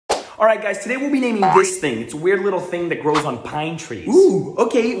All right, guys, today we'll be naming this thing. It's a weird little thing that grows on pine trees. Ooh,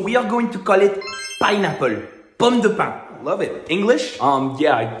 okay, we are going to call it pineapple. Pomme de pin. Love it. English?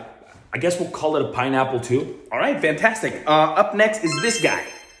 Yeah, I guess we'll call it a pineapple too. All right, fantastic. Up next is this guy.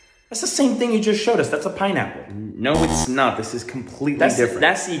 That's the same thing you just showed us. That's a pineapple. No, it's not. This is completely different.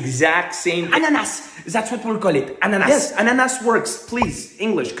 That's the exact same. Ananas. That's what we'll call it. Ananas. Yes, ananas works. Please,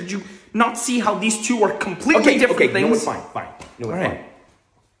 English. Could you not see how these two are completely different things? No, it's fine. No, it's fine.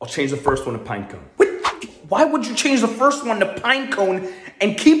 I'll change the first one to PineCone. Wait, why would you change the first one to PineCone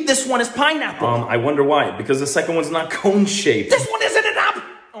and keep this one as pineapple? I wonder why. Because the second one's not cone shaped. This one isn't an apple.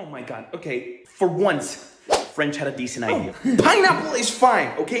 Oh my God. Okay, for once, French had a decent idea. Pineapple is fine,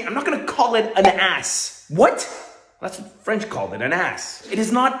 okay? I'm not gonna call it an ass. What? That's what French called it, an ass. It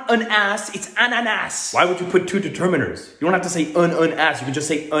is not an ass, it's ananas. Why would you put two determiners? You don't have to say ass. You can just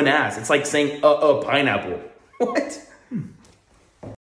say an ass. It's like saying pineapple. What?